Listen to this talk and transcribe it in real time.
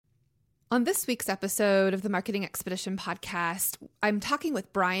On this week's episode of the Marketing Expedition podcast, I'm talking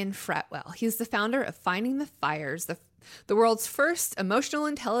with Brian Fretwell. He's the founder of Finding the Fires, the world's first emotional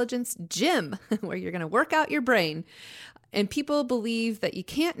intelligence gym, where you're going to work out your brain. And people believe that you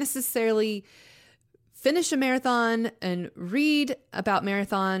can't necessarily finish a marathon and read about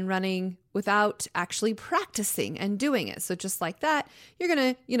marathon running without actually practicing and doing it. So just like that, you're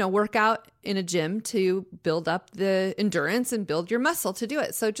going to, work out in a gym to build up the endurance and build your muscle to do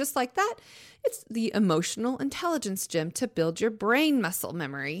it. So just like that, it's the emotional intelligence gym to build your brain muscle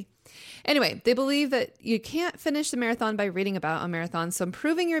memory. Anyway, they believe that you can't finish the marathon by reading about a marathon. So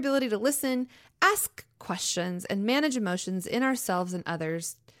improving your ability to listen, ask questions, and manage emotions in ourselves and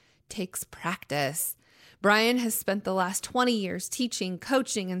others takes practice. Brian has spent the last 20 years teaching,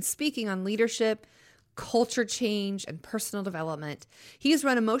 coaching, and speaking on leadership, culture change, and personal development. He's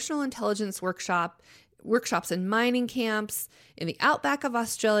run emotional intelligence workshops in mining camps in the outback of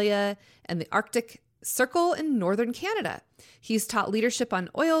Australia and the Arctic Circle in northern Canada. He's taught leadership on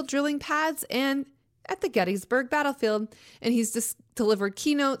oil drilling pads and at the Gettysburg battlefield, and he's delivered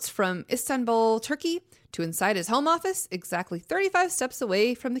keynotes from Istanbul, Turkey, to inside his home office, exactly 35 steps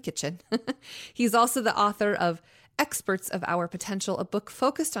away from the kitchen. He's also the author of Experts of Our Potential, a book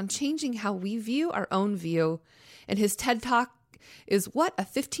focused on changing how we view our own view. And his TED Talk is What a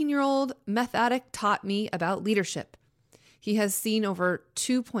 15-Year-Old Meth Addict Taught Me About Leadership. He has seen over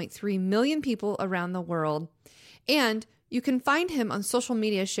 2.3 million people around the world. And you can find him on social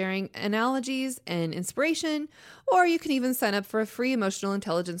media sharing analogies and inspiration, or you can even sign up for a free emotional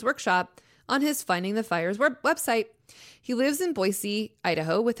intelligence workshop on his Finding the Fires website. He lives in Boise,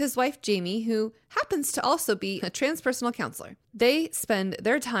 Idaho, with his wife, Jamie, who happens to also be a transpersonal counselor. They spend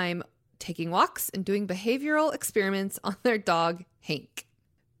their time taking walks and doing behavioral experiments on their dog, Hank.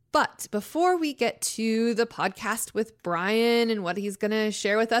 But before we get to the podcast with Brian and what he's going to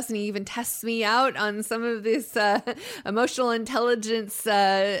share with us, and he even tests me out on some of this emotional intelligence,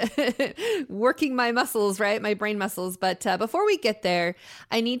 working my muscles, right? My brain muscles. But before we get there,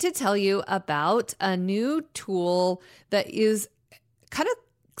 I need to tell you about a new tool that is kind of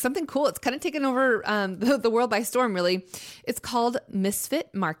something cool. It's kind of taken over the world by storm, really. It's called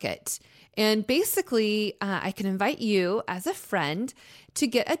Misfit Market. And basically, I can invite you as a friend to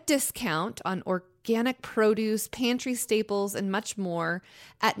get a discount on organic produce, pantry staples, and much more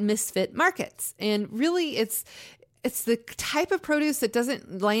at Misfit Markets. And really, it's the type of produce that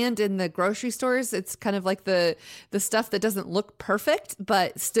doesn't land in the grocery stores. It's kind of like the stuff that doesn't look perfect,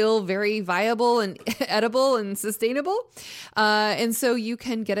 but still very viable and edible and sustainable. And so you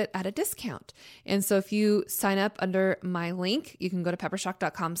can get it at a discount. And so if you sign up under my link, you can go to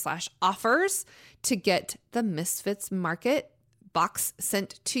peppershock.com/offers to get the Misfits Market box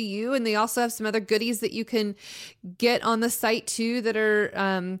sent to you. And they also have some other goodies that you can get on the site too that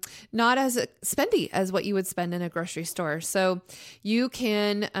are not as spendy as what you would spend in a grocery store. So you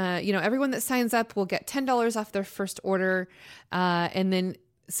can, everyone that signs up will get $10 off their first order. And then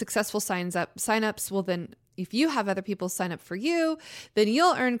successful signups will then, if you have other people sign up for you, then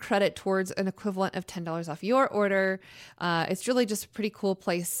you'll earn credit towards an equivalent of $10 off your order. It's really just a pretty cool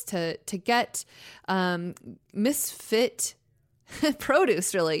place to get Misfit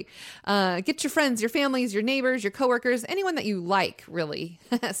produce, really. Get your friends, your families, your neighbors, your coworkers, anyone that you like, really.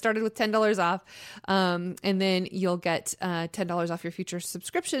 Started with $10 off. And then you'll get $10 off your future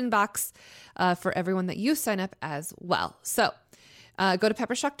subscription box for everyone that you sign up as well. So go to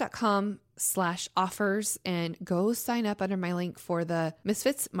peppershock.com/offers and go sign up under my link for the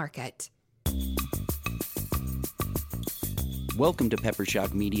Misfits Market. Welcome to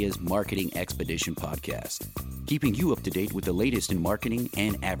Peppershock Media's Marketing Expedition podcast, keeping you up to date with the latest in marketing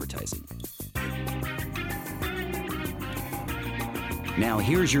and advertising. Now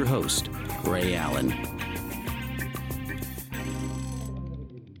here's your host, Ray Allen.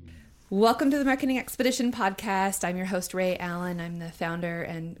 Welcome to the Marketing Expedition podcast. I'm your host, Ray Allen. I'm the founder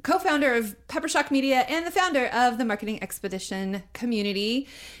and co-founder of Peppershock Media and the founder of the Marketing Expedition community.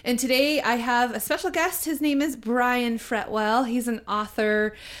 And today I have a special guest. His name is Brian Fretwell. He's an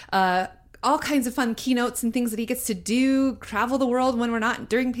author, all kinds of fun keynotes and things that he gets to do, travel the world when we're not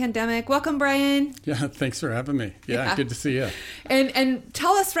during pandemic. Welcome, Brian. Yeah, thanks for having me. Yeah. Good to see you. And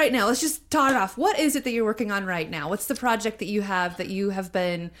tell us right now, let's just start off. What is it that you're working on right now? What's the project that you have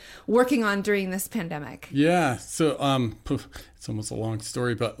been working on during this pandemic? Yeah, so it's almost a long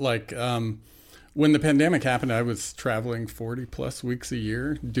story, but when the pandemic happened, I was traveling 40 plus weeks a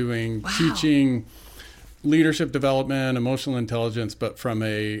year doing teaching leadership development, emotional intelligence, but from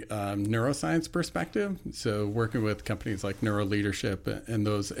a neuroscience perspective. So working with companies like Neuro Leadership and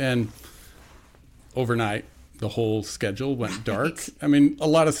those. And overnight, the whole schedule went dark. I mean, a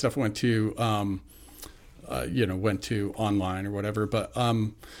lot of stuff went to, went to online or whatever.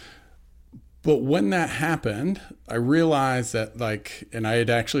 But when that happened, I realized that and I had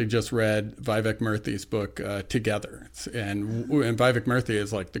actually just read Vivek Murthy's book, Together. And Vivek Murthy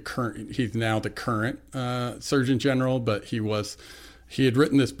is he's now the current Surgeon General, but he had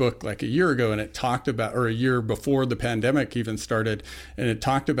written this book a year ago, and it talked about, or a year before the pandemic even started, and it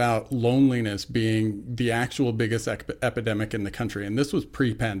talked about loneliness being the actual biggest epidemic in the country. And this was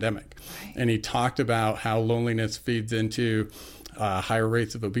pre-pandemic. Right. And he talked about how loneliness feeds into higher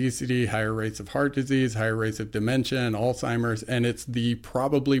rates of obesity, higher rates of heart disease, higher rates of dementia and Alzheimer's. And it's the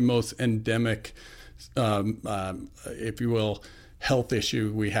probably most endemic, if you will, health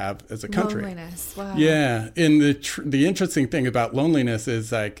issue we have as a country. Loneliness. Wow. Yeah. And the interesting thing about loneliness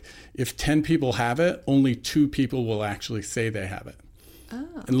is if 10 people have it, only 2 people will actually say they have it. Oh.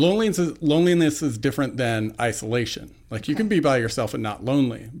 And loneliness is different than isolation. You can be by yourself and not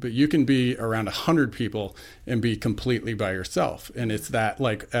lonely, but you can be around 100 people and be completely by yourself. And it's that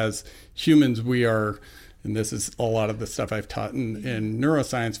as humans, we are, and this is a lot of the stuff I've taught in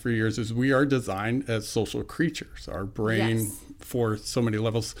neuroscience for years, is we are designed as social creatures. Our brain, for so many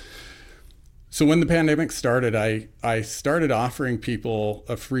levels. So when the pandemic started, I started offering people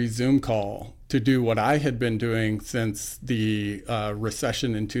a free Zoom call to do what I had been doing since the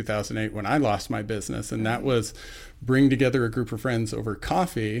recession in 2008 when I lost my business. And that was bring together a group of friends over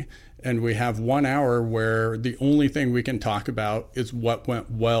coffee. And we have 1 hour where the only thing we can talk about is what went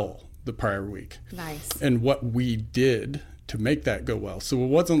well the prior week. Nice. And what we did to make that go well.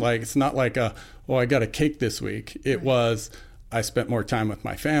 So it's not I got a cake this week. It was, I spent more time with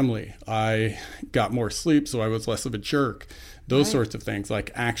my family. I got more sleep, so I was less of a jerk. Those sorts of things,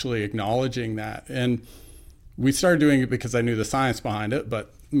 actually acknowledging that. And we started doing it because I knew the science behind it,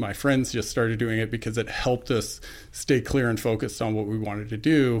 but my friends just started doing it because it helped us stay clear and focused on what we wanted to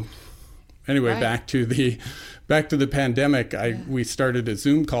do. Anyway, back to the pandemic, we started a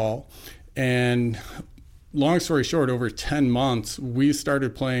Zoom call, and long story short, over 10 months, we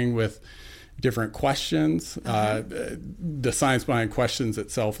started playing with different questions. The science behind questions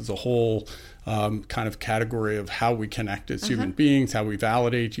itself is a whole kind of category of how we connect as human beings, how we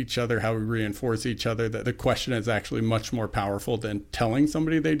validate each other, how we reinforce each other. That the question is actually much more powerful than telling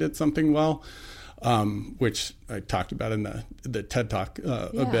somebody they did something well, which I talked about in the TED Talk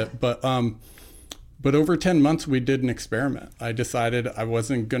a bit. But over 10 months, we did an experiment. I decided I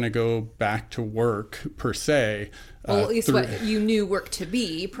wasn't going to go back to work per se. Well, at least what you knew work to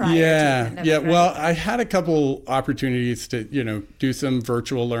be prior to the pandemic. Yeah. Well, I had a couple opportunities to, do some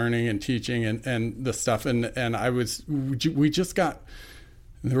virtual learning and teaching and the stuff. And there was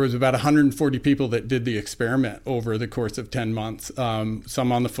about 140 people that did the experiment over the course of 10 months.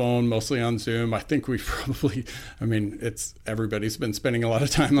 Some on the phone, mostly on Zoom. I think everybody's been spending a lot of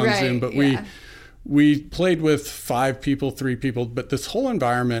time on Zoom, but we played with 5 people, 3 people, but this whole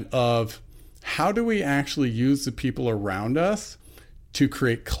environment of how do we actually use the people around us to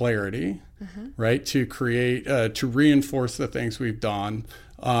create clarity, right? To create, to reinforce the things we've done.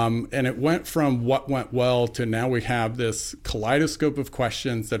 And it went from what went well to now we have this kaleidoscope of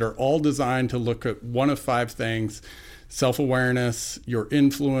questions that are all designed to look at one of 5 things: self-awareness, your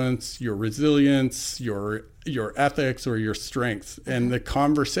influence, your resilience, your ethics, or your strengths. And the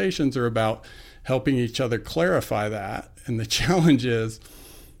conversations are about helping each other clarify that. And the challenge is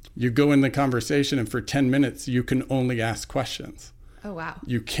you go in the conversation and for 10 minutes, you can only ask questions. Oh, wow.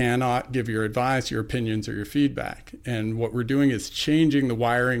 You cannot give your advice, your opinions, or your feedback. And what we're doing is changing the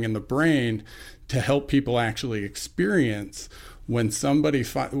wiring in the brain to help people actually experience when somebody,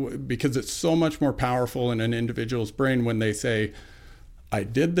 because it's so much more powerful in an individual's brain when they say, I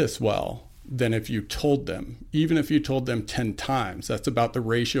did this well, than if you told them. Even if you told them 10 times, that's about the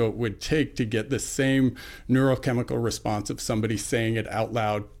ratio it would take to get the same neurochemical response of somebody saying it out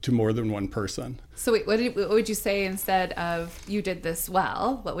loud to more than one person. So wait, what would you say instead of you did this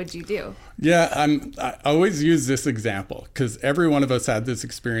well? What would you do? Yeah, I always use this example because every one of us had this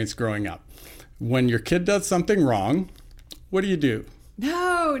experience growing up. When your kid does something wrong, what do?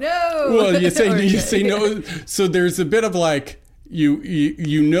 No. Well, you say no. So there's a bit of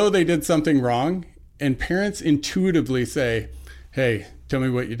you know they did something wrong, and parents intuitively say, hey, tell me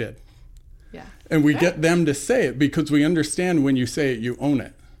what you did. Yeah. And we get them to say it because we understand when you say it, you own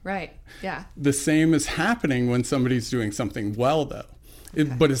it. Right. Yeah. The same is happening when somebody's doing something well, though.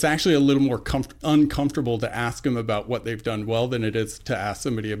 But it's actually a little more uncomfortable to ask them about what they've done well than it is to ask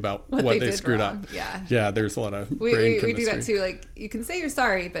somebody about what they screwed wrong. up. Yeah. Yeah, there's a lot of we chemistry. do that too. Like, you can say you're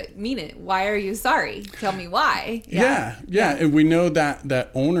sorry, but mean it. Why are you sorry? Tell me why. Yeah. And we know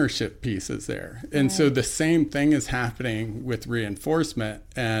that ownership piece is there. And so the same thing is happening with reinforcement.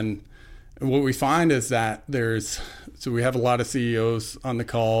 And what we find is that so we have a lot of CEOs on the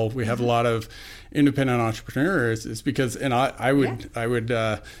call. We have a lot of independent entrepreneurs. Is because, and I would,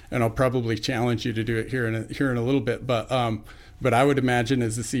 and I'll probably challenge you to do it here in a little bit. But I would imagine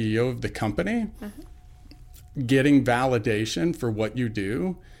as the CEO of the company, getting validation for what you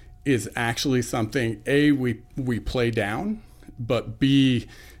do is actually something we play down, but B,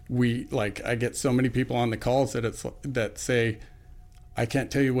 I get so many people on the calls that say, I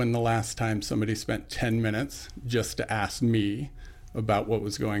can't tell you when the last time somebody spent 10 minutes just to ask me about what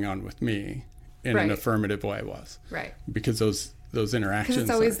was going on with me in an affirmative way was. Right. Because those interactions. Because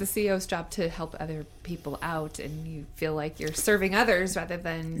it's always the CEO's job to help other people out, and you feel like you're serving others rather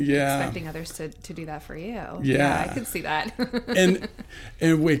than expecting others to do that for you. Yeah, I could see that. and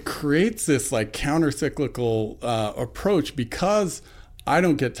it creates this like counter-cyclical approach because I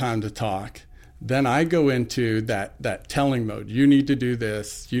don't get time to talk. Then I go into that telling mode. You need to do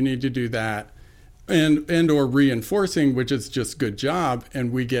this. You need to do that. And or reinforcing, which is just good job.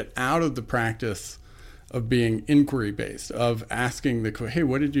 And we get out of the practice of being inquiry based, of asking hey,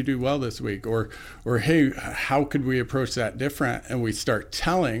 what did you do well this week? Or hey, how could we approach that different? And we start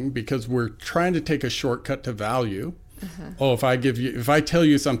telling because we're trying to take a shortcut to value. Oh, if I tell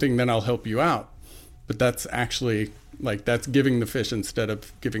you something, then I'll help you out. But that's actually that's giving the fish instead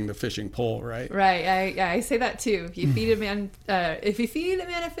of giving the fishing pole, right? Right. I say that too. If you feed a man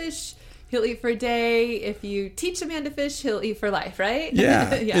a fish, he'll eat for a day. If you teach a man to fish, he'll eat for life, right?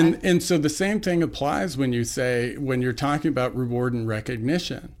 Yeah. And so the same thing applies when you're talking about reward and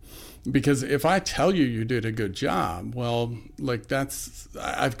recognition. Because if I tell you did a good job, well,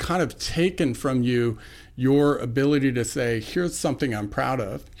 I've kind of taken from you your ability to say, here's something I'm proud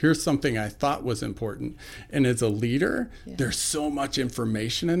of. Here's something I thought was important. And as a leader, there's so much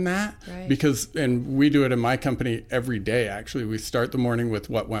information in that. Right. And we do it in my company every day, actually. We start the morning with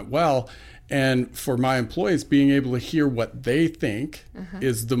what went well. And for my employees, being able to hear what they think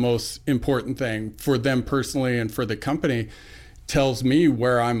is the most important thing for them personally and for the company tells me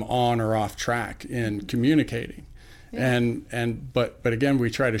where I'm on or off track in communicating. Yeah. But again, we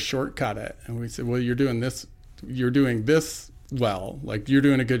try to shortcut it, and we say, well, you're doing this well, like you're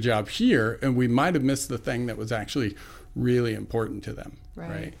doing a good job here, and we might have missed the thing that was actually really important to them.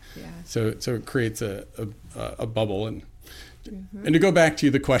 Right. Yeah. So it creates a bubble. And to go back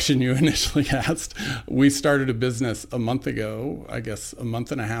to the question you initially asked, we started a business a month ago, I guess a month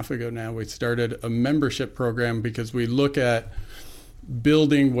and a half ago now. We started a membership program because we look at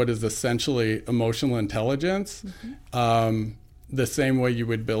building what is essentially emotional intelligence the same way you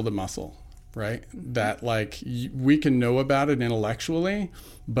would build a muscle, right? That we can know about it intellectually,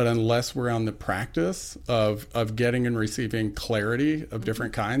 but unless we're on the practice of getting and receiving clarity of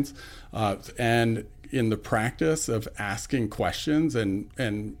different kinds, and in the practice of asking questions,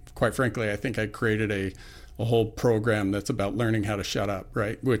 and quite frankly, I think I created a whole program that's about learning how to shut up,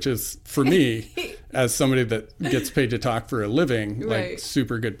 right? Which is, for me, as somebody that gets paid to talk for a living,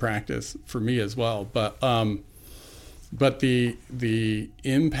 super good practice for me as well. But the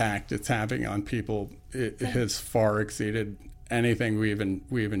impact it's having on people, it has far exceeded anything we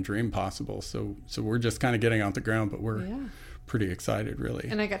even dreamed possible. So we're just kind of getting off the ground, but we're pretty excited, really.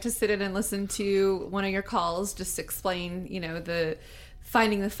 And I got to sit in and listen to one of your calls, just explain, the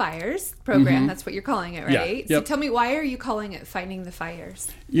Finding the Fires program. That's what you're calling it, right? Yeah. So tell me, why are you calling it Finding the Fires?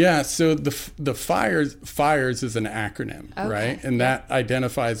 Yeah, so the FIRES is an acronym, right? And that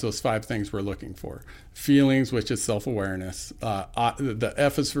identifies those 5 things we're looking for. Feelings, which is self-awareness. The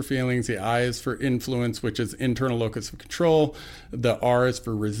F is for feelings. The I is for influence, which is internal locus of control. The R is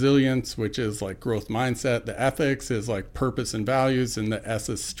for resilience, which is like growth mindset. The ethics is like purpose and values. And the S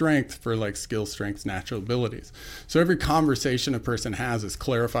is strength for like skills, strengths, natural abilities. So every conversation a person has is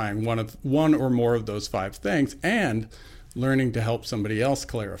clarifying one or more of those 5 things and learning to help somebody else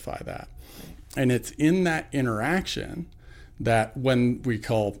clarify that. And it's in that interaction that when we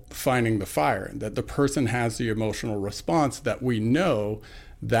call finding the fire, that the person has the emotional response that we know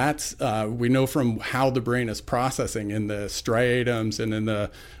we know from how the brain is processing in the striatums and in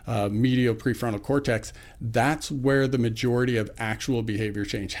the medial prefrontal cortex. That's where the majority of actual behavior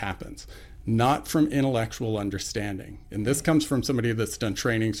change happens. not from intellectual understanding. And this comes from somebody that's done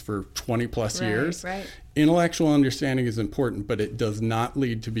trainings for 20 plus years. Right. Intellectual understanding is important, but it does not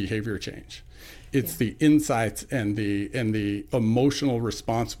lead to behavior change. It's the insights and the emotional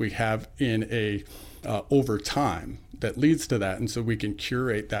response we have in over time that leads to that. And so we can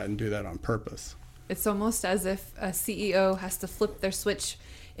curate that and do that on purpose. It's almost as if a CEO has to flip their switch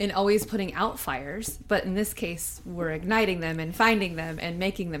in always putting out fires, but in this case, we're igniting them and finding them and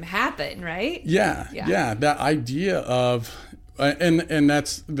making them happen, right? Yeah. That idea of, and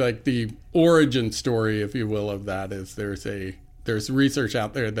that's like the origin story, if you will, of that is there's research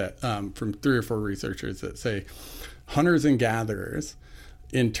out there that from 3 or 4 researchers that say hunters and gatherers,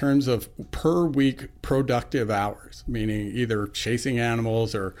 in terms of per week productive hours, meaning either chasing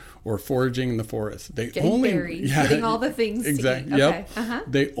animals or foraging in the forest, getting all the things. Exactly. Yep.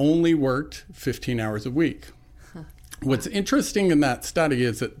 They only worked 15 hours a week. What's interesting in that study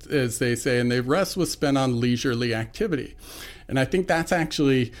is that, as they say, and the rest was spent on leisurely activity. And I think that's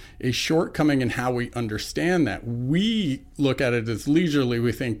actually a shortcoming in how we understand that. We look at it as leisurely.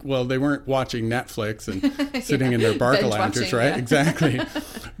 We think, well, they weren't watching Netflix and sitting in their Barca loungers, right? Yeah. Exactly.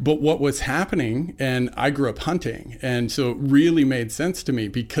 But what was happening, and I grew up hunting, and so it really made sense to me,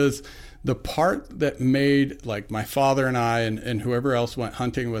 because the part that made, like my father and I and whoever else went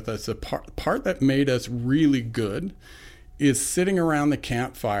hunting with us, the part that made us really good is sitting around the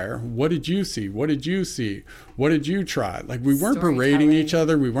campfire. What did you see? What did you see? What did you try? Like, we weren't berating each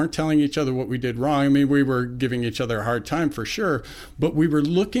other. We weren't telling each other what we did wrong. I mean, we were giving each other a hard time for sure, but we were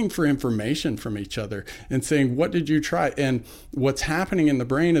looking for information from each other and saying, what did you try? And what's happening in the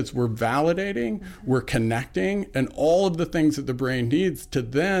brain is we're validating, we're connecting, and all of the things that the brain needs to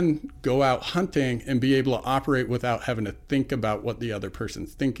then go out hunting and be able to operate without having to think about what the other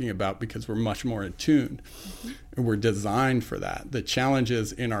person's thinking about, because we're much more attuned. And we're designed for that. The challenge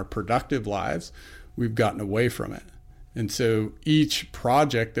is, in our productive lives, we've gotten away from it. And so each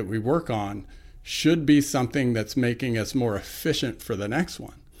project that we work on should be something that's making us more efficient for the next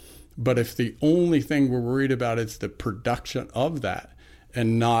one. But if the only thing we're worried about is the production of that,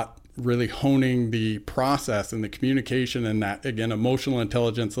 and not really honing the process and the communication and that, again, emotional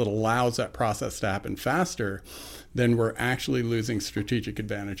intelligence that allows that process to happen faster, then we're actually losing strategic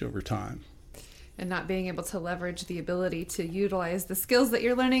advantage over time. And not being able to leverage the ability to utilize the skills that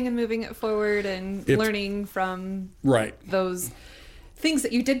you're learning and moving it forward, and learning from those things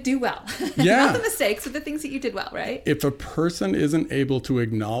that you did do well. Yeah. Not the mistakes, but the things that you did well, right? If a person isn't able to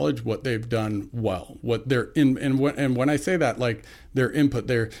acknowledge what they've done well, what they're in, and when I say that, like their input,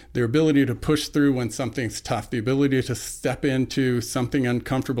 their ability to push through when something's tough, the ability to step into something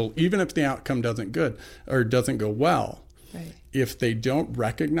uncomfortable, even if the outcome doesn't go well. Right. If they don't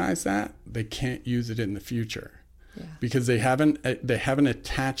recognize that, they can't use it in the future. Yeah. Because they haven't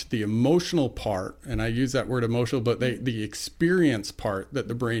attached the emotional part, and I use that word emotional, but the experience part that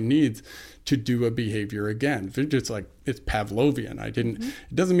the brain needs to do a behavior again. It's like, it's Pavlovian. It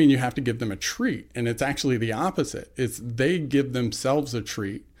doesn't mean you have to give them a treat, and it's actually the opposite. It's they give themselves a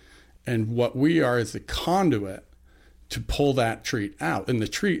treat, and what we are is the conduit to pull that treat out. And the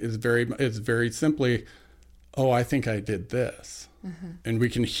treat is very simply, oh, I think I did this. And we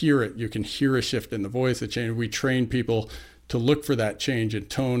can hear it. You can hear a shift in the voice, a change. We train people to look for that change in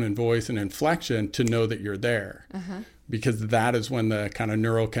tone and voice and inflection to know that you're there. Because that is when the kind of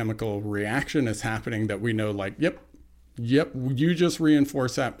neurochemical reaction is happening that we know, like, yep, you just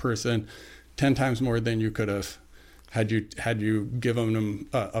reinforced that person 10 times more than you could have had you given them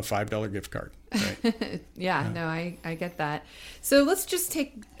a $5 gift card. Right? No, I get that. So let's just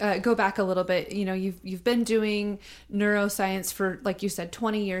go back a little bit. You know, you've been doing neuroscience for, like you said,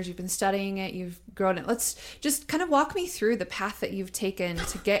 20 years. You've been studying it. You've grown it. Let's just kind of walk me through the path that you've taken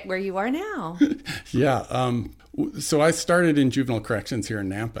to get where you are now. So I started in juvenile corrections here in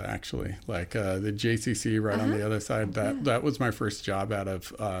Nampa, actually, like the JCC right on the other side. That was my first job out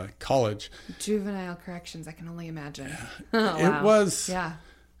of college. Juvenile corrections, I can only imagine. Yeah. Oh, wow.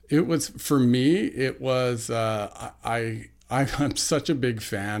 It was, for me, I'm such a big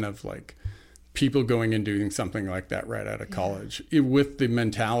fan of, like, people going and doing something like that right out of college, with the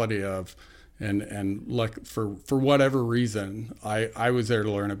mentality of, and like, for whatever reason, I was there to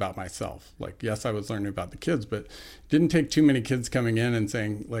learn about myself. Like, yes, I was learning about the kids, but it didn't take too many kids coming in and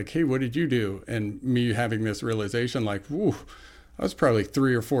saying, like, hey, what did you do? And me having this realization, like, whew, I was probably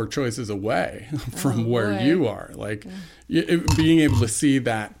 3 or 4 choices away from where you are. Like, being able to see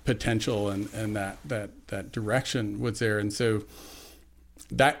that potential and that direction was there. And so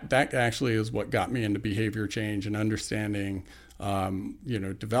that actually is what got me into behavior change and understanding,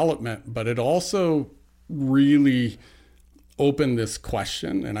 development. But it also really open this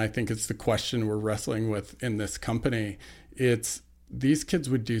question, and I think it's the question we're wrestling with in this company. It's these kids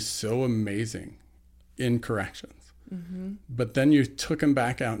would do so amazing in corrections, but then you took them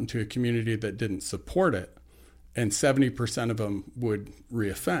back out into a community that didn't support it, and 70% of them would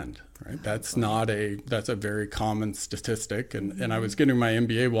reoffend, right? That's a very common statistic. And I was getting my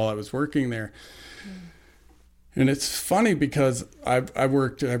MBA while I was working there. And it's funny because I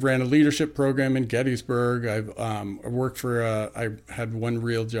ran a leadership program in Gettysburg. I had one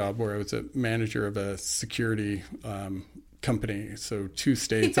real job where I was a manager of a security company. So 2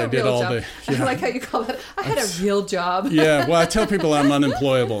 states. I did all job. I like how you call it. I had a real job. Yeah. Well, I tell people I'm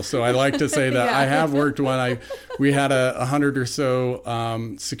unemployable. So I like to say that I have worked when we had 100 or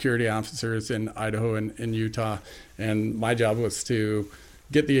so security officers in Idaho and in Utah. And my job was to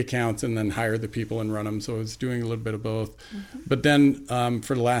get the accounts and then hire the people and run them. So I was doing a little bit of both. But then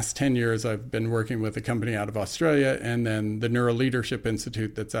for the last 10 years, I've been working with a company out of Australia and then the Neuro Leadership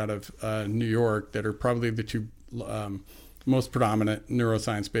Institute that's out of New York that are probably the 2 most predominant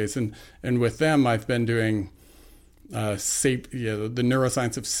neuroscience based. And with them, I've been doing the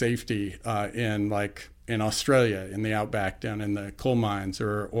neuroscience of safety in Australia, in the outback, down in the coal mines,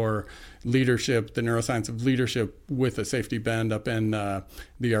 or leadership, the neuroscience of leadership with a safety bend up in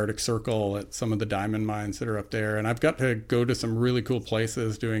the Arctic Circle at some of the diamond mines that are up there. And I've got to go to some really cool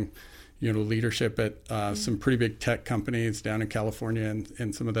places doing, leadership at some pretty big tech companies down in California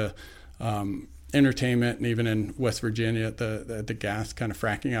and some of the entertainment, and even in West Virginia at the gas kind of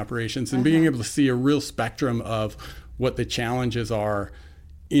fracking operations, and being able to see a real spectrum of what the challenges are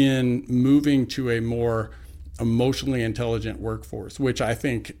in moving to a more emotionally intelligent workforce, which I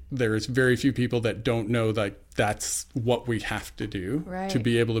think there's very few people that don't know that that's what we have to do to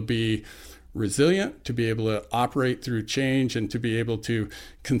be able to be resilient, to be able to operate through change, and to be able to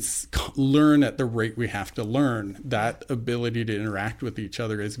learn at the rate we have to learn. That ability to interact with each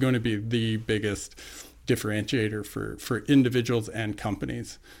other is going to be the biggest differentiator for individuals and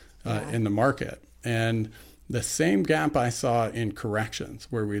companies in the market. And the same gap I saw in corrections,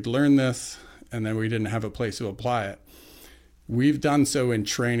 where we'd learn this and then we didn't have a place to apply it. We've done so in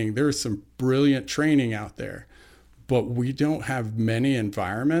training. There's some brilliant training out there, but we don't have many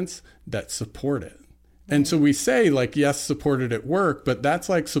environments that support it. And so we say, yes, support it at work, but that's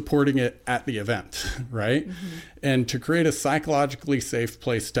like supporting it at the event, right? And to create a psychologically safe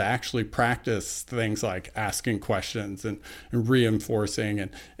place to actually practice things like asking questions and reinforcing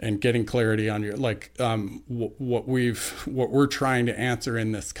and getting clarity on your, what we're trying to answer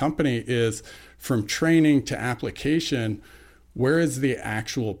in this company is, from training to application, where is the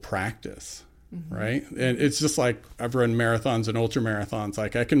actual practice? Right. And it's just like I've run marathons and ultra marathons.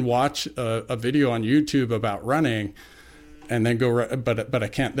 Like I can watch a video on YouTube about running and then but I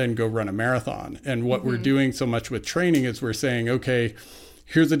can't then go run a marathon. And what we're doing so much with training is we're saying, okay,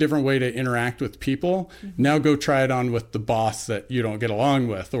 here's a different way to interact with people. Now go try it on with the boss that you don't get along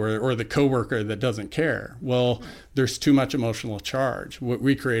with, or the coworker that doesn't care. Well, there's too much emotional charge. What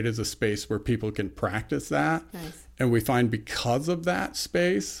we create is a space where people can practice that. Nice. And we find because of that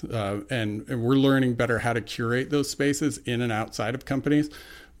space, and we're learning better how to curate those spaces in and outside of companies.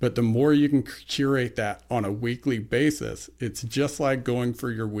 But the more you can curate that on a weekly basis, it's just like going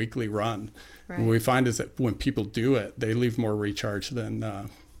for your weekly run. What we find is that when people do it, they leave more recharged than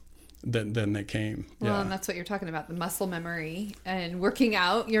they came. Well, and that's what you're talking about, the muscle memory and working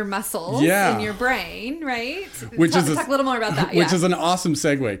out your muscles in your brain, right? Talk a little more about that. Which is an awesome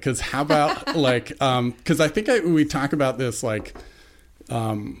segue, because how about because I think we talk about this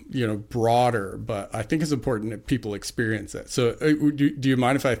broader, but I think it's important that people experience it. So do you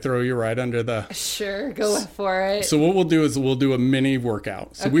mind if I throw you right under the... Sure, go for it. So what we'll do is we'll do a mini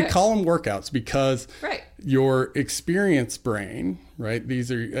workout. So we call them workouts because your experience brain, right?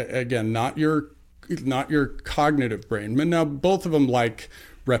 These are, again, not your cognitive brain. Now, both of them like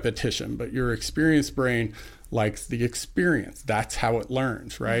repetition, but your experience brain likes the experience. That's how it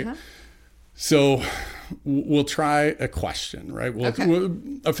learns, right? So we'll try a question, right?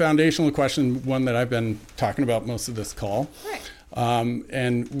 A foundational question, one that I've been talking about most of this call.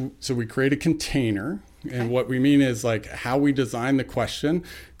 And so we create a container. And what we mean is how we design the question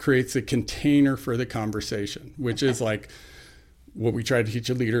creates a container for the conversation, which is what we try to teach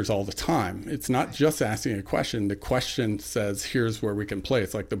leaders all the time. It's not just asking a question. The question says, here's where we can play.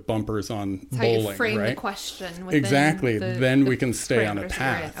 It's like the bumpers on bowling, right? How you frame the question. Exactly. Then we can stay on a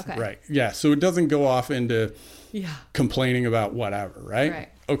path. Right. Yeah. So it doesn't go off into complaining about whatever, right?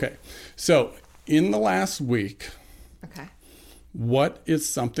 Okay. So in the last week, what is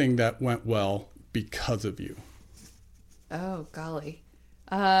something that went well because of you? Oh, golly.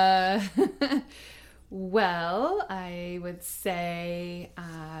 Well, I would say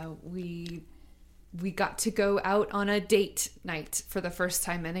we got to go out on a date night for the first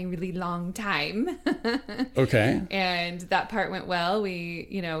time in a really long time. Okay. And that part went well. We,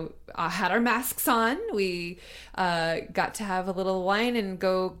 had our masks on. We got to have a little wine and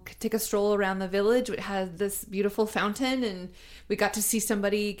go take a stroll around the village. It had this beautiful fountain, and we got to see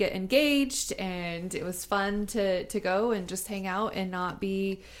somebody get engaged, and it was fun to go and just hang out and not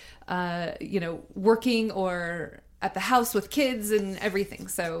be, working or at the house with kids and everything.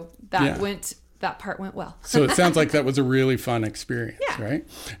 So that part went well. So it sounds like that was a really fun experience, right?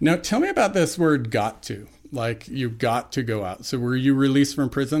 Now tell me about this word "got to." Like, you got to go out. So were you released from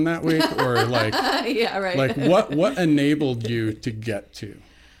prison that week, or like, yeah, right. Like what enabled you to get to?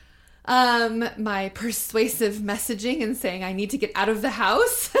 My persuasive messaging and saying I need to get out of the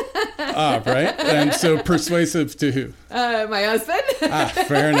house. Right. And so persuasive to who? My husband.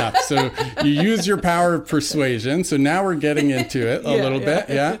 Fair enough. So you use your power of persuasion. So now we're getting into it a little bit.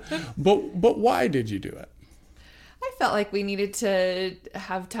 Yeah. But why did you do it? I felt like we needed to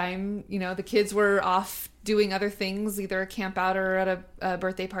have time. The kids were off doing other things, either a camp out or at a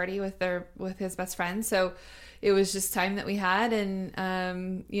birthday party with his best friend. So it was just time that we had,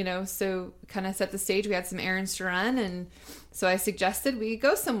 and so kind of set the stage. We had some errands to run, and so I suggested we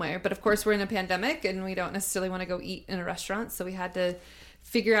go somewhere. But of course, we're in a pandemic, and we don't necessarily want to go eat in a restaurant. So we had to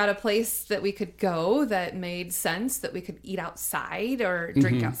figure out a place that we could go that made sense, that we could eat outside or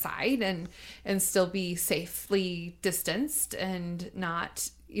drink outside, and still be safely distanced and not,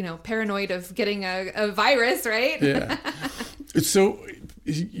 paranoid of getting a virus, right? Yeah. So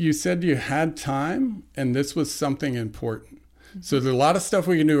you said you had time, and this was something important. So there's a lot of stuff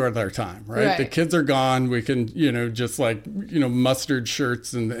we can do with our time, right? The kids are gone. We can, just like, mustard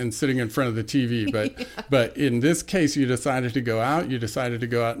shirts and sitting in front of the TV. But but in this case, you decided to go out. You decided to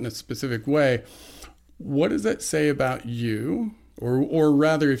go out in a specific way. What does that say about you? Or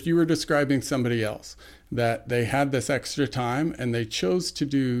rather, if you were describing somebody else, that they had this extra time and they chose to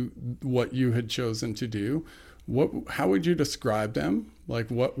do what you had chosen to do, how would you describe them? Like,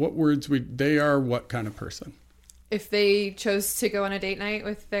 what words they are, what kind of person? If they chose to go on a date night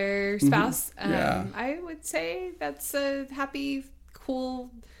with their spouse, I would say that's a happy,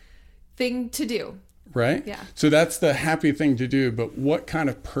 cool thing to do. Right? Yeah. So that's the happy thing to do, but what kind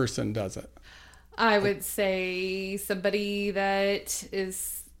of person does it? I would say somebody that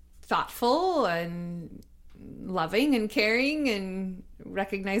is thoughtful and loving and caring and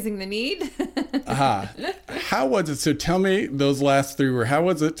recognizing the need. How was it? So tell me those last three were, how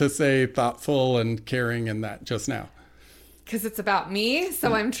was it to say thoughtful and caring and that just now? Because it's about me,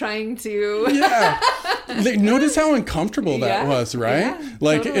 so I'm trying to... Yeah. Notice how uncomfortable that was, right? Yeah,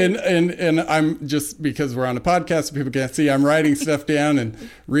 like, totally. and I'm just, because we're on a podcast, people can't see, I'm writing stuff down, and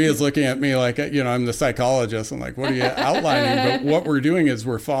Ria's looking at me like, I'm the psychologist. I'm like, what are you outlining? But what we're doing is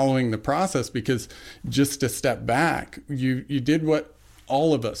we're following the process, because just to step back, you did what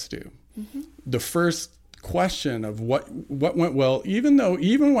all of us do. The first question of what went well, even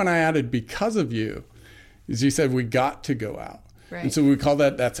when I added because of you, is you said we got to go out. Right. And so we call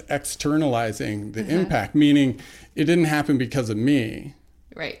that's externalizing the impact, meaning it didn't happen because of me.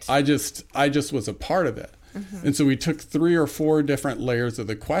 Right. I just was a part of it. And so we took 3 or 4 different layers of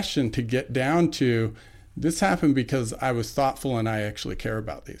the question to get down to, this happened because I was thoughtful and I actually care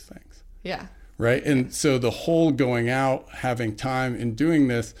about these things. Yeah. Right. And so the whole going out, having time and doing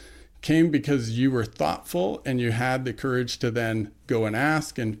this came because you were thoughtful and you had the courage to then go and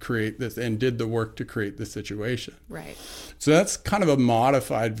ask and create this and did the work to create the situation. Right. So that's kind of a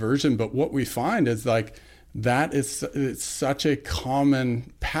modified version. But what we find is it's such a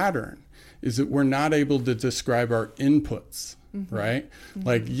common pattern, is that we're not able to describe our inputs, right?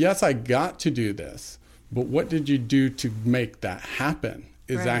 Like, yes, I got to do this, but what did you do to make that happen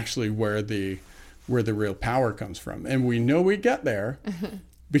is actually where the real power comes from. And we know we get there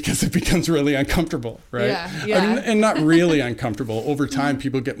because it becomes really uncomfortable, right? Yeah. I mean, and not really uncomfortable. Over time,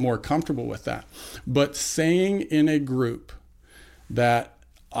 people get more comfortable with that. But saying in a group that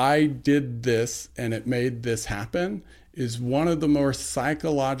I did this and it made this happen is one of the more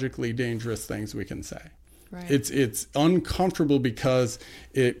psychologically dangerous things we can say. Right. It's uncomfortable because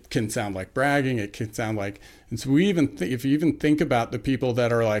it can sound like bragging. It can sound like, and so we even if you even think about the people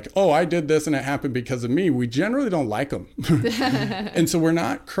that are like, oh, I did this and it happened because of me, we generally don't like them. And so we're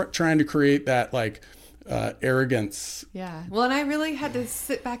not trying to create that like arrogance. Yeah. Well, and I really had to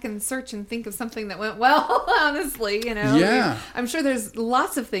sit back and search and think of something that went well, honestly, Yeah. I'm sure there's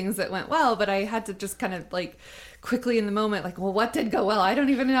lots of things that went well, but I had to just kind of like quickly in the moment, like, well, what did go well? I don't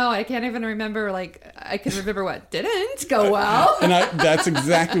even know. I can't even remember. Like, I can remember what didn't go well. And that's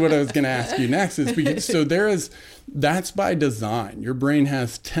exactly what I was going to ask you next. Is because, so that's by design. Your brain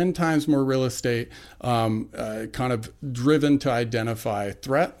has 10 times more real estate kind of driven to identify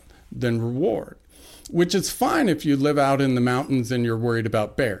threat than reward, which is fine if you live out in the mountains and you're worried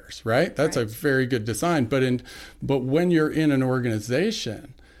about bears, right? That's a very good design. But when you're in an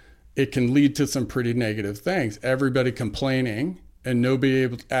organization, it can lead to some pretty negative things. Everybody complaining and nobody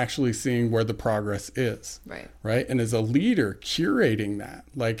actually seeing where the progress is. Right. And as a leader, curating that,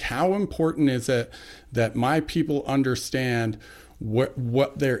 like, how important is it that my people understand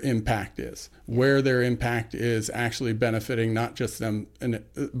what their impact is, where their impact is actually benefiting not just them,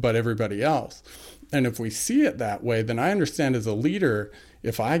 but everybody else. And if we see it that way, then I understand as a leader,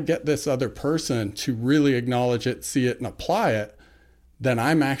 if I get this other person to really acknowledge it, see it, and apply it, then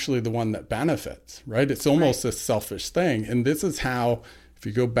I'm actually the one that benefits, right? It's almost a selfish thing. And this is how, if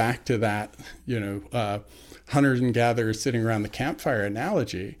you go back to that, hunters and gatherers sitting around the campfire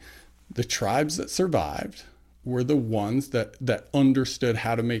analogy, the tribes that survived were the ones that understood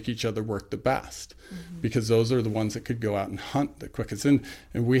how to make each other work the best, because those are the ones that could go out and hunt the quickest. And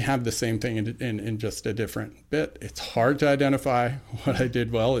we have the same thing in just a different bit. It's hard to identify what I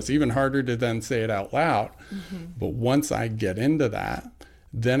did well. It's even harder to then say it out loud. But once I get into that,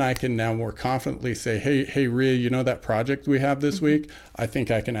 then I can now more confidently say, hey, Rhea, that project we have this week, I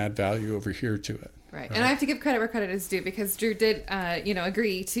think I can add value over here to it. Right. And I have to give credit where credit is due, because Drew did,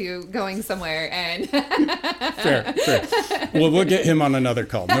 agree to going somewhere and. Fair. Well, we'll get him on another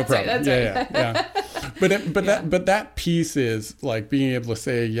call. No problem. Right. Yeah. But that piece is like being able to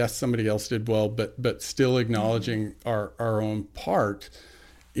say, yes, somebody else did well, but still acknowledging our own part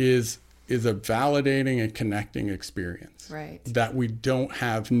is a validating and connecting experience. Right. That we don't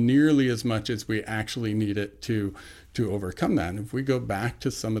have nearly as much as we actually need it to overcome that. And if we go back to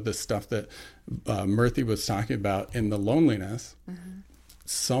some of the stuff that Murthy was talking about in the loneliness,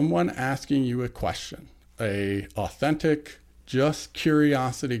 someone asking you a question, a authentic, just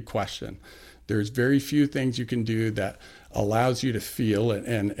curiosity question. There's very few things you can do that allows you to feel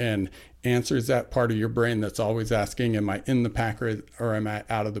and answers that part of your brain that's always asking, am I in the pack or am I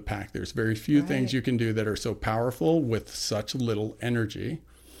out of the pack? There's very few things you can do that are so powerful with such little energy.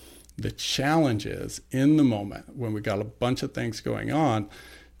 The challenge is in the moment when we got a bunch of things going on,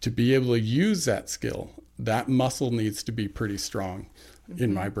 to be able to use that skill, that muscle needs to be pretty strong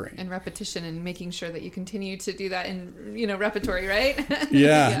in my brain. And repetition, and making sure that you continue to do that in, repertory, right?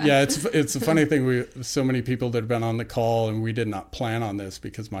 Yeah. It's a funny thing. We so many people that have been on the call, and we did not plan on this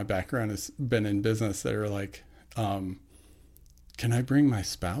because my background has been in business, that are like, can I bring my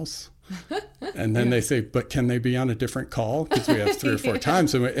spouse? And then they say, but can they be on a different call? Because we have 3 or 4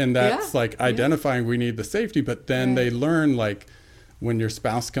 times. And that's like identifying we need the safety. But then they learn, like, when your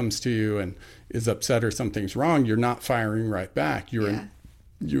spouse comes to you and is upset or something's wrong, you're not firing right back.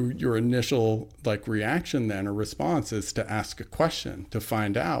 Your initial reaction then or response is to ask a question, to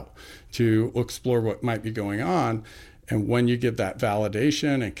find out, to explore what might be going on. And when you give that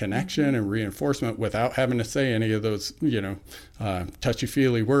validation and connection and reinforcement without having to say any of those,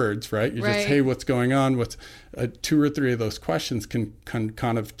 touchy-feely words, right? You just, hey, what's going on? What's 2 or 3 of those questions can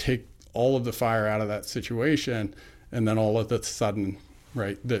kind of take all of the fire out of that situation. And then all of a sudden,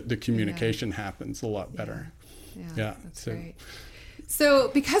 right, the communication happens a lot better. Yeah. That's great. So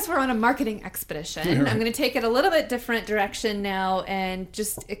because we're on a marketing expedition, I'm going to take it a little bit different direction now and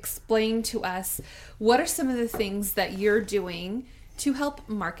just explain to us, what are some of the things that you're doing to help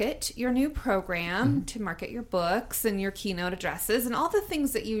market your new program, to market your books and your keynote addresses and all the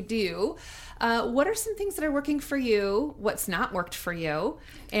things that you do. What are some things that are working for you? What's not worked for you?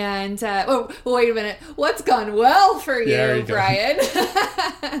 And, wait a minute. What's gone well for you, Brian?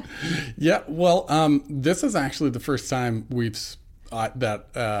 Yeah, well, this is actually the first time we've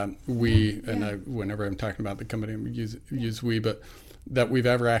whenever I'm talking about the company, I use we, but that we've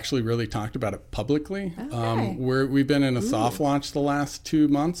ever actually really talked about it publicly. Okay. We've been in a soft launch the last 2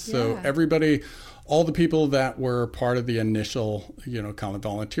 months. So everybody, all the people that were part of the initial, kind of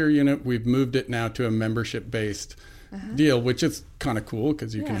volunteer unit, we've moved it now to a membership-based deal, which is kind of cool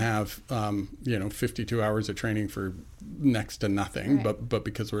because you can have, 52 hours of training for next to nothing, but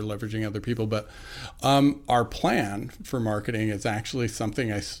because we're leveraging other people. But our plan for marketing is actually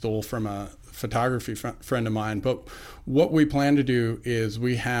something I stole from a photography friend of mine. But what we plan to do is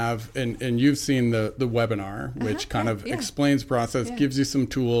we have, and you've seen the webinar, which kind of explains the process, gives you some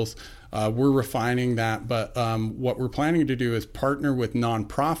tools. We're refining that, but what we're planning to do is partner with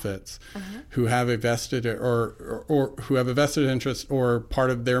nonprofits who have a vested or who have a vested interest, or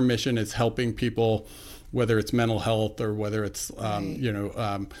part of their mission is helping people whether it's mental health or whether it's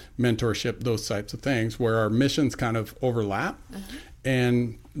mentorship, those types of things, where our missions kind of overlap.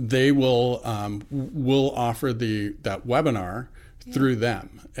 And they will offer that webinar through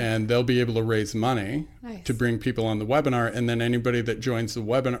them, and they'll be able to raise money to bring people on the webinar. And then anybody that joins the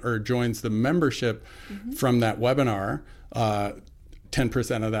webinar or joins the membership from that webinar,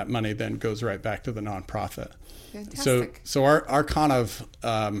 10% of that money then goes right back to the nonprofit. Fantastic. So our kind of,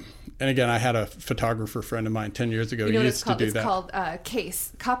 and again, I had a photographer friend of mine 10 years ago who used to do that. It's called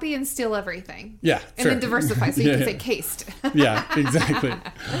CASE, copy and steal everything. Yeah. And then diversify, so you can say cased. Yeah, exactly.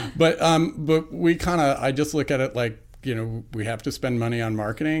 But we I just look at it like, we have to spend money on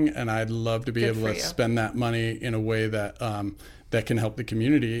marketing, and I'd love to be able to spend that money in a way that that can help the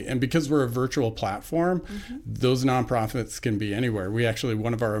community. And because we're a virtual platform, those nonprofits can be anywhere.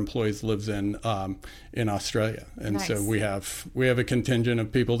 One of our employees lives in Australia, and so we have a contingent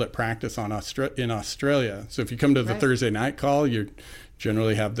of people that practice in Australia. So if you come to the Thursday night call, you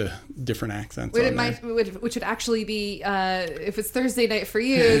generally have the different accents. Which would actually be, if it's Thursday night for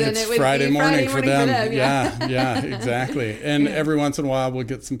you, then it would Friday be morning for them. Yeah, Exactly. And every once in a while, we'll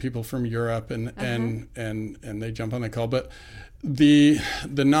get some people from Europe, and they jump on the call. But the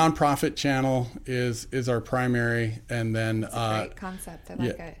nonprofit channel is our primary, and then that's a great concept. I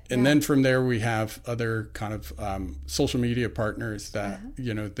like it. And then from there, we have other kind of social media partners that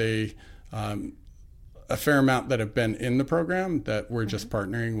they. A fair amount that have been in the program that we're just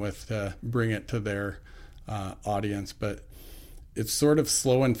partnering with to bring it to their audience. But it's sort of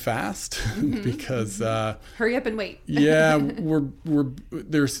slow and fast because hurry up and wait.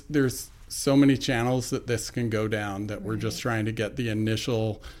 There's so many channels that this can go down that we're just trying to get the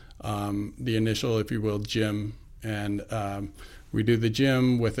initial, if you will, gym. And we do the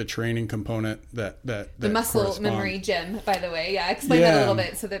gym with a training component that the muscle memory gym, by the way. Yeah, explain that a little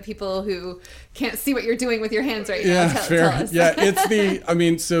bit so that people who can't see what you're doing with your hands right now tell us. Yeah,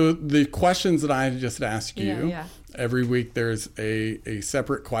 it's so the questions that I just asked you. Every week there's a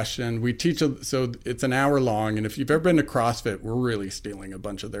separate question. We teach, so it's an hour long, and if you've ever been to CrossFit, we're really stealing a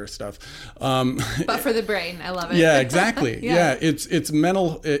bunch of their stuff. But for the brain, I love it. Yeah, exactly. It's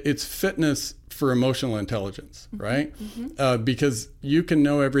mental, it's fitness for emotional intelligence, right? Because you can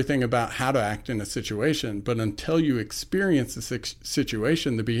know everything about how to act in a situation, but until you experience the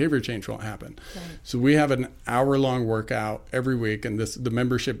situation, the behavior change won't happen. Right. So we have an hour-long workout every week, and the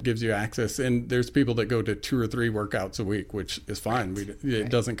membership gives you access. And there's people that go to 2 or 3 workouts a week, which is fine. It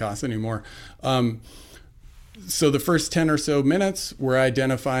doesn't cost any more. So the first 10 or so minutes, we're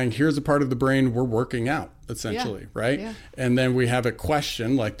identifying, here's a part of the brain we're working out, essentially, right? Yeah. And then we have a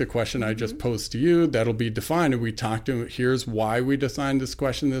question, like the question I just posed to you, that'll be defined. And we talk to them, here's why we designed this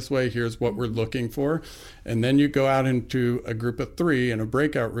question this way, here's what we're looking for. And then you go out into a group of 3 in a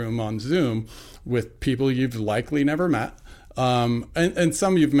breakout room on Zoom with people you've likely never met. And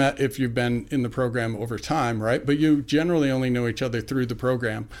some you've met if you've been in the program over time, right? But you generally only know each other through the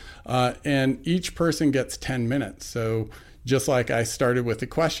program. And each person gets 10 minutes. So just like I started with a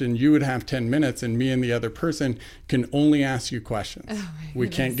question, you would have 10 minutes, and me and the other person can only ask you questions. Oh, we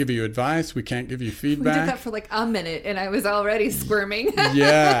can't give you advice. We can't give you feedback. We did that for like a minute, and I was already squirming.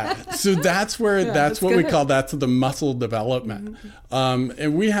 Yeah. So that's where, that's what we call, that's the muscle development.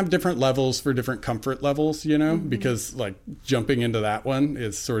 And we have different levels for different comfort levels, because like jumping into that one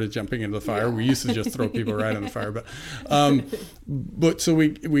is sort of jumping into the fire. We used to just throw people right in the fire, but so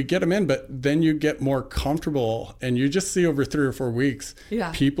we get them in, but then you get more comfortable, and you just see over 3 or 4 weeks,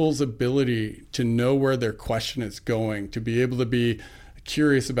 people's ability to know where their question is going, to be able to be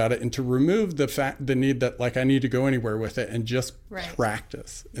curious about it, and to remove the need that like I need to go anywhere with it, and just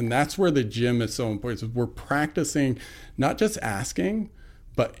practice. And that's where the gym is so important. We're practicing not just asking,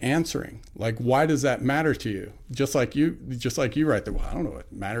 but answering. Like, why does that matter to you? Just like you right there. Well, I don't know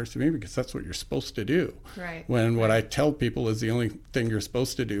what matters to me, because that's what you're supposed to do. Right. When what I tell people is the only thing you're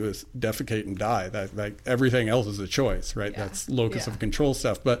supposed to do is defecate and die. That like everything else is a choice, right? Yeah. That's locus of control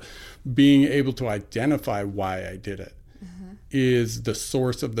stuff. But being able to identify why I did it is the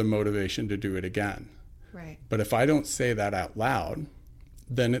source of the motivation to do it again. Right. But if I don't say that out loud,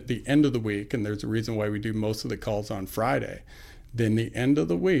 then at the end of the week, and there's a reason why we do most of the calls on Friday, then the end of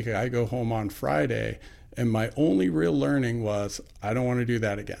the week, I go home on Friday, and my only real learning was, I don't want to do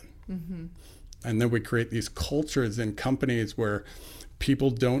that again. And then we create these cultures in companies where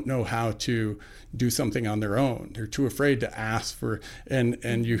people don't know how to do something on their own. They're too afraid to ask for,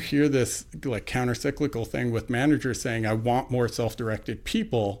 and you hear this like counter-cyclical thing with managers saying, I want more self-directed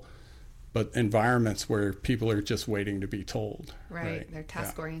people, but environments where people are just waiting to be told. Right. They're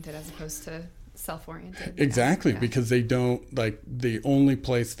task-oriented as opposed to self-oriented. Exactly, Yeah. because they don't, like, the only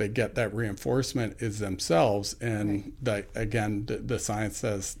place they get that reinforcement is themselves. And again, the science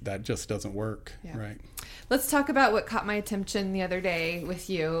says that just doesn't work. Yeah. Right. Let's talk about what caught my attention the other day with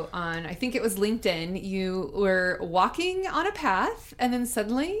you on, I think it was LinkedIn. You were walking on a path and then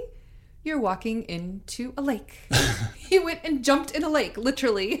suddenly you're walking into a lake. You went and jumped in a lake,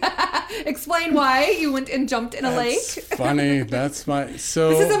 literally. Explain why you went and jumped in a lake. That's funny. That's This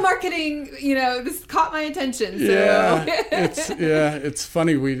is a marketing, this caught my attention. So. Yeah, it's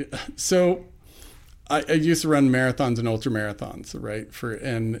funny. I used to run marathons and ultra marathons, right?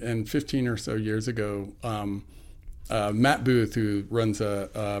 And 15 or so years ago, Matt Booth, who runs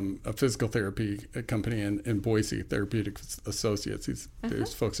a physical therapy company in Boise, Therapeutic Associates.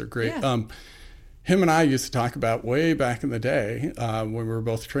 These folks are great. Yeah. Him and I used to talk about way back in the day when we were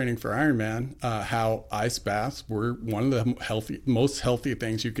both training for Ironman, how ice baths were one of the most healthy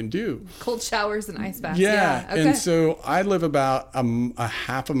things you can do. Cold showers and ice baths. Yeah. Okay. And so I live about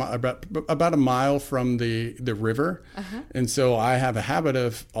about a mile from the river. And so I have a habit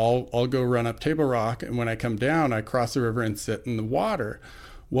of I'll go run up Table Rock, and when I come down, I cross the river and sit in the water.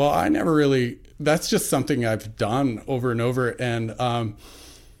 Well, I never really, that's just something I've done over and over. And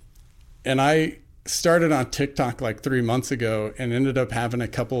I started on TikTok like 3 months ago and ended up having a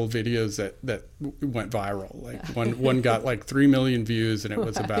couple of videos that went viral. Like one got like 3 million views, and it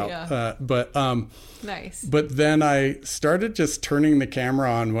was about, Nice. But then I started just turning the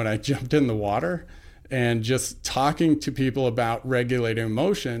camera on when I jumped in the water and just talking to people about regulating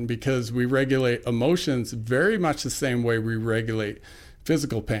emotion, because we regulate emotions very much the same way we regulate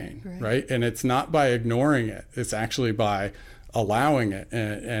physical pain, right? And it's not by ignoring it. It's actually by allowing it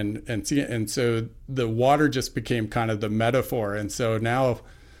and see it. And so the water just became kind of the metaphor. And so now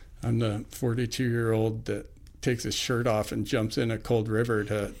I'm the 42-year-old that takes his shirt off and jumps in a cold river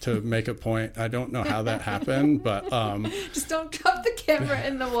to make a point. I don't know how that happened, but just don't drop the camera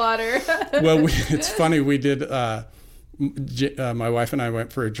in the water. Well, it's funny. We did. My wife and I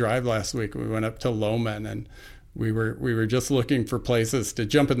went for a drive last week. We went up to Loman, and we were just looking for places to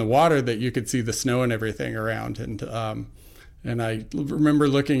jump in the water that you could see the snow and everything around. And I remember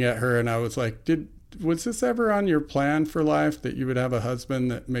looking at her, and I was like, was this ever on your plan for life, that you would have a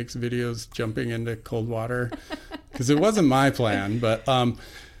husband that makes videos jumping into cold water? Because it wasn't my plan, but I'm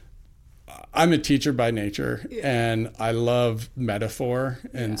a teacher by nature, and I love metaphor.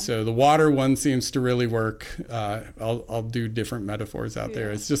 And so the water one seems to really work. I'll do different metaphors out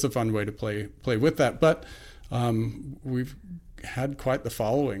there. It's just a fun way to play with that. But we've had quite the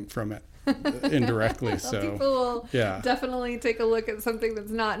following from it. Indirectly. So people will definitely take a look at something that's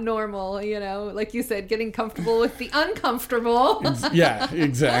not normal, like you said, getting comfortable with the uncomfortable. Yeah,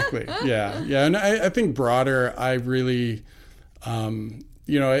 exactly. Yeah. And I think broader, I really,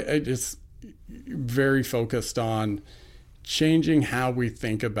 I just very focused on changing how we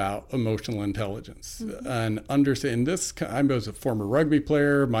think about emotional intelligence and understand this. I was a former rugby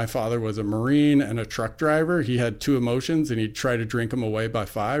player. My father was a Marine and a truck driver. He had 2 emotions, and he'd try to drink them away by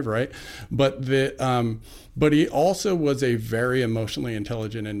 5, right? But he also was a very emotionally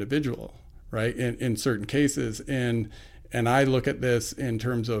intelligent individual, right? In certain cases. And I look at this in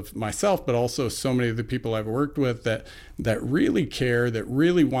terms of myself, but also so many of the people I've worked with that really care, that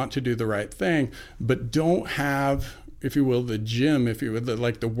really want to do the right thing, but don't have, if you will, the gym, if you would,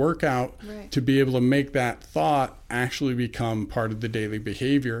 like the workout, to be able to make that thought actually become part of the daily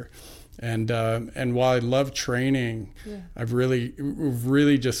behavior. And while I love training, I've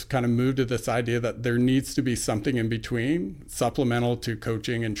really just kind of moved to this idea that there needs to be something in between, supplemental to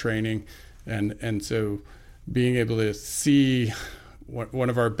coaching and training. And so being able to see one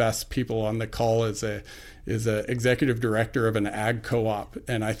of our best people on the call is a executive director of an ag co-op,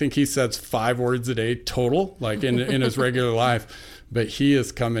 and I think he says 5 words a day total, like in his regular life. But he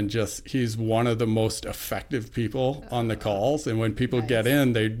has come and he's one of the most effective people on the calls. And when people get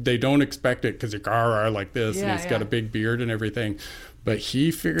in, they don't expect it, because you're like this, and he's got a big beard and everything. But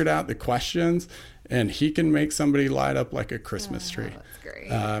he figured out the questions, and he can make somebody light up like a Christmas tree. That's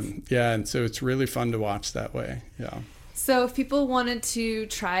great. And so it's really fun to watch that way. Yeah. So if people wanted to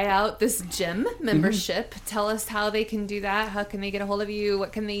try out this gym membership, tell us how they can do that. How can they get a hold of you?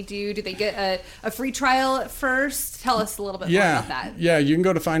 What can they do? Do they get a free trial at first? Tell us a little bit more about that. Yeah, you can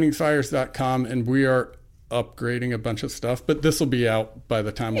go to findingfires.com, and we are upgrading a bunch of stuff, but this will be out by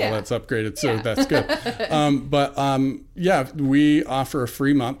the time all that's upgraded, so that's good. We offer a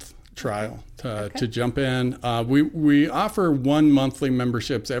free month trial to jump in. We offer 1 monthly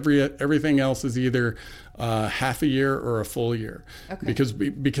memberships. Everything else is either half a year or a full year. Okay.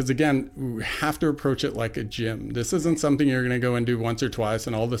 Because again, we have to approach it like a gym. This isn't something you're going to go and do once or twice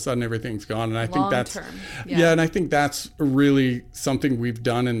and all of a sudden everything's gone. And I think that's Long-term. and I think that's really something we've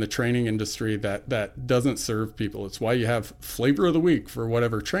done in the training industry that doesn't serve people. It's why you have flavor of the week for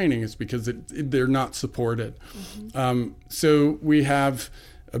whatever training, is because they're not supported. So we have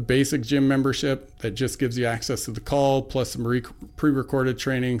a basic gym membership that just gives you access to the call, plus some pre-recorded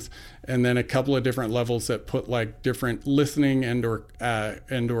trainings, and then a couple of different levels that put like different listening and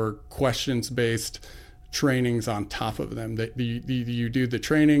or questions-based trainings on top of them. That you do the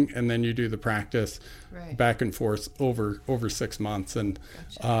training and then you do the practice back and forth over 6 months. And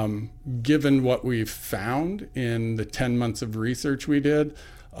given what we've found in the 10 months of research we did,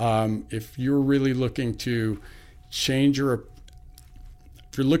 if you're really looking to change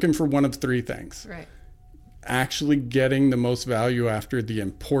if you're looking for one of three things, actually getting the most value after the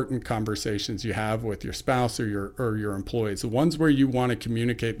important conversations you have with your spouse or your employees, the ones where you want to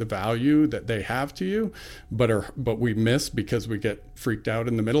communicate the value that they have to you, but we miss because we get freaked out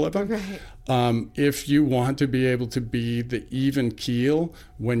in the middle of them. If you want to be able to be the even keel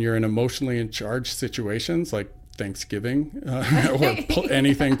when you're in emotionally charged situations like Thanksgiving or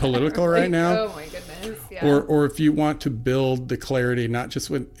anything political right now. Oh my goodness. Yeah. Or if you want to build the clarity, not just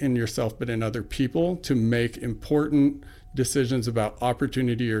within yourself, but in other people, to make important decisions about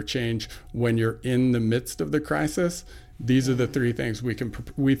opportunity or change when you're in the midst of the crisis. These are the three things we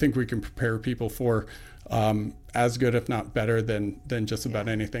think we can prepare people for as good, if not better, than just about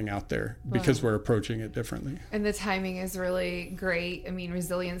anything out there, because we're approaching it differently. And the timing is really great. I mean,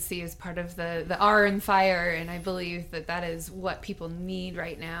 resiliency is part of the R in FIRE, and I believe that is what people need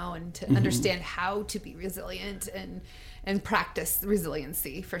right now, and to understand how to be resilient and practice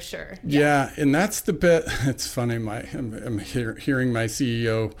resiliency for sure. Yeah, and that's the bit. It's funny. I'm hearing my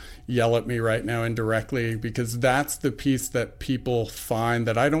CEO yell at me right now indirectly, because that's the piece that people find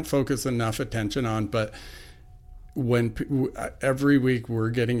that I don't focus enough attention on. But when every week we're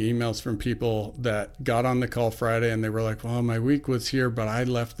getting emails from people that got on the call Friday and they were like, well, my week was here, but I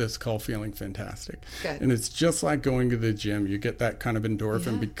left this call feeling fantastic. Good. And it's just like going to the gym. You get that kind of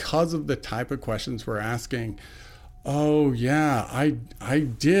endorphin because of the type of questions we're asking. Oh yeah, I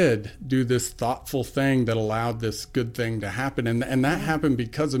did do this thoughtful thing that allowed this good thing to happen, and that happened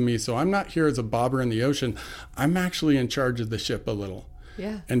because of me. So I'm not here as a bobber in the ocean. I'm actually in charge of the ship a little.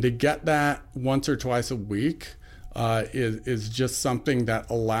 Yeah. And to get that once or twice a week is just something that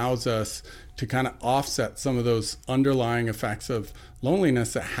allows us to kind of offset some of those underlying effects of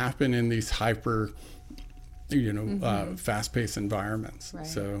loneliness that happen in these hyper, fast-paced environments.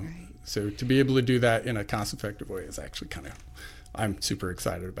 So to be able to do that in a cost-effective way is actually I'm super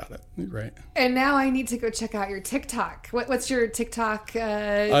excited about it, right? And now I need to go check out your TikTok. What's your TikTok?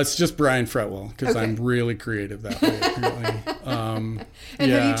 It's just Brian Fretwell, because I'm really creative that way. And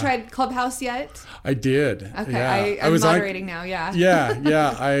have you tried Clubhouse yet? I did. Okay, yeah. I'm moderating now. Yeah.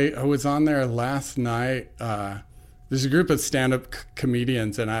 Yeah. I was on there last night. There's a group of stand-up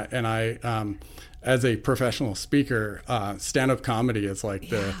comedians, and I as a professional speaker, stand-up comedy is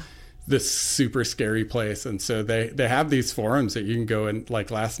like this super scary place. And so they have these forums that you can go and,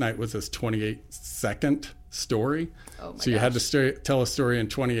 like last night was this 28-second story. Oh my so you had to tell a story in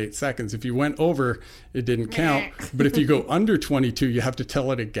 28 seconds. If you went over, it didn't count. But if you go under 22, you have to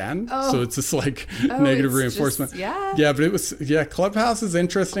tell it again. So it's this like negative reinforcement. But it was, Clubhouse is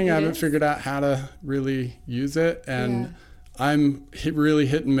interesting. I haven't figured out how to really use it. And I'm really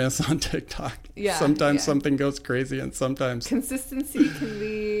hit and miss on TikTok. Sometimes something goes crazy, and sometimes consistency can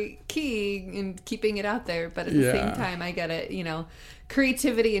be key in keeping it out there. But at the same time, I get it.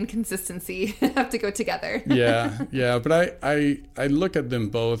 Creativity and consistency have to go together. But I look at them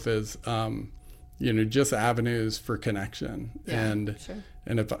both as just avenues for connection. And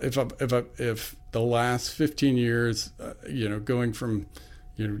if the last 15 years, going from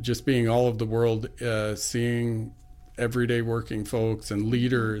just being all of the world, seeing everyday working folks and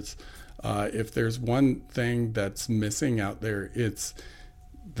leaders, if there's one thing that's missing out there, it's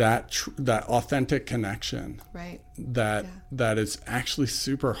that authentic connection, right? That is actually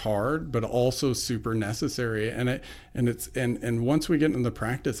super hard, but also super necessary. And once we get into the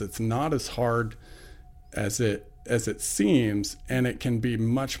practice, it's not as hard as it seems, and it can be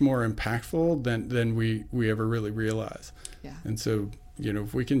much more impactful than we ever really realize. And so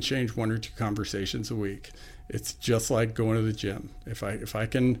if we can change 1 or 2 conversations a week, it's just like going to the gym. If I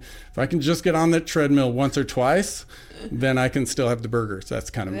can just get on that treadmill once or twice, then I can still have the burgers. That's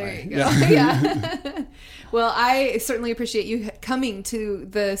kind of there you go. Well, I certainly appreciate you coming to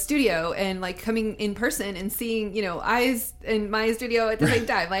the studio and like coming in person and seeing, eyes in my studio at the same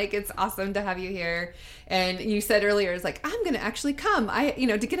time. Like, it's awesome to have you here. And you said earlier, it's like, I'm going to actually come,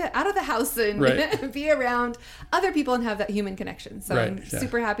 to get out of the house and be around other people and have that human connection. So I'm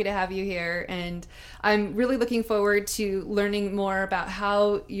super happy to have you here. And I'm really looking forward to learning more about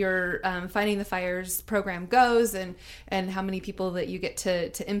how your Finding the Fires program goes and how many people that you get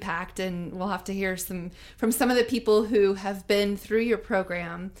to impact. And we'll have to hear from some of the people who have been through your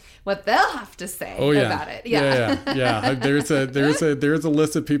program, what they'll have to say about it. Yeah. There's a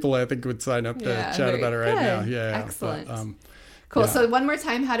list of people I think would sign up to chat about it right now. Yeah. Excellent. But, cool. So one more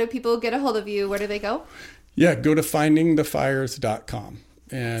time, how do people get a hold of you? Where do they go? Yeah, go to findingthefires.com.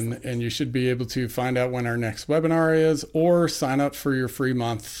 And you should be able to find out when our next webinar is, or sign up for your free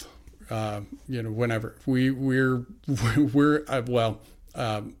month, whenever.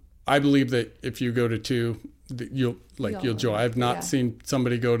 I believe that if you go to 2, you'll join. I've not seen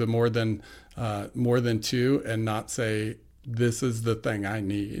somebody go to more than 2 and not say, this is the thing I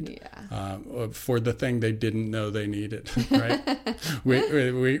need for the thing they didn't know they needed. Right?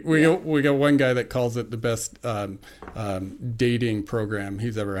 we got one guy that calls it the best dating program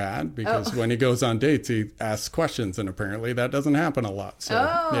he's ever had, because when he goes on dates, he asks questions, and apparently that doesn't happen a lot.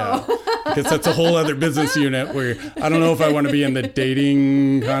 So because that's a whole other business unit where I don't know if I want to be in the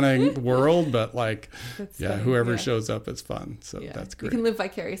dating kind of world, but whoever shows up is fun. So that's great. You can live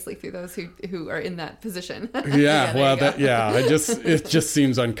vicariously through those who are in that position. It just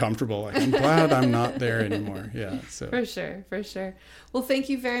seems uncomfortable. Like, I'm glad I'm not there anymore. Yeah. So For sure. Well, thank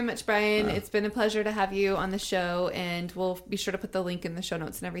you very much, Brian. It's been a pleasure to have you on the show, and we'll be sure to put the link in the show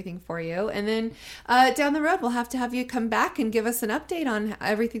notes and everything for you. And then down the road, we'll have to have you come back and give us an update on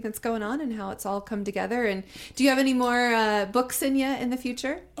everything that's going on and how it's all come together. And do you have any more books in you in the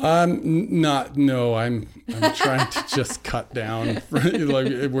future? No. I'm trying to just cut down.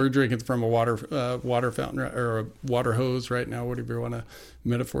 Like, we're drinking from a water fountain or a water hose right now, whatever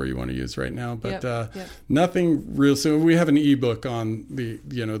metaphor you want to use right now, but nothing real soon. We have an ebook on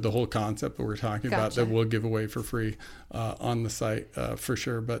the whole concept that we're talking about that we'll give away for free on the site for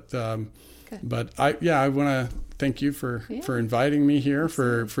sure. But I want to thank you for inviting me here,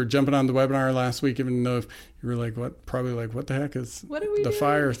 for jumping on the webinar last week, even though you were like, what the heck is the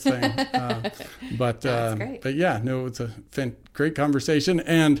fire thing? But it's a great conversation,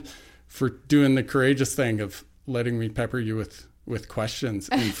 and for doing the courageous thing of letting me pepper you with questions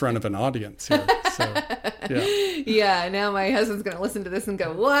in front of an audience here. So, now my husband's going to listen to this and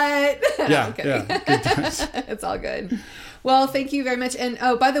go, what? Good times. It's all good. Well, thank you very much. And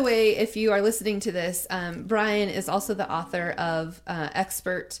by the way, if you are listening to this, Brian is also the author of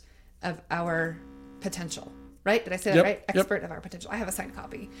Expert of Our Potential. Right? Did I say that right? Expert of Our Potential. I have a signed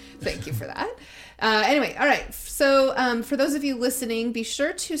copy. Thank you for that. Anyway, all right. So for those of you listening, be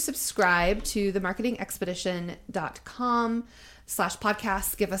sure to subscribe to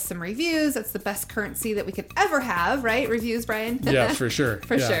themarketingexpedition.com/podcast. Give us some reviews. That's the best currency that we could ever have, right? Reviews, Brian? Yeah, for sure.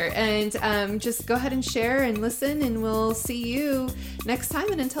 For sure. And just go ahead and share and listen, and we'll see you next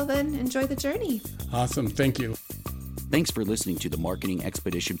time. And until then, enjoy the journey. Awesome. Thank you. Thanks for listening to the Marketing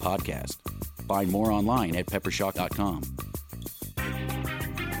Expedition podcast. Find more online at peppershock.com.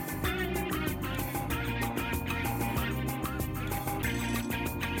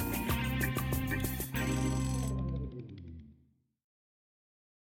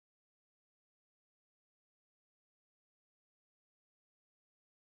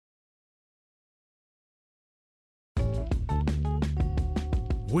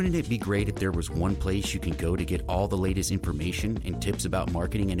 Wouldn't it be great if there was one place you can go to get all the latest information and tips about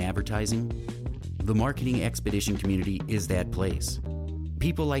marketing and advertising? The Marketing Expedition community is that place.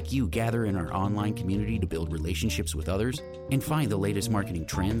 People like you gather in our online community to build relationships with others and find the latest marketing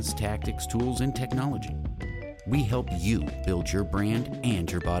trends, tactics, tools, and technology. We help you build your brand and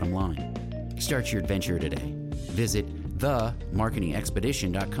your bottom line. Start your adventure today. Visit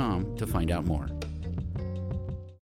themarketingexpedition.com to find out more.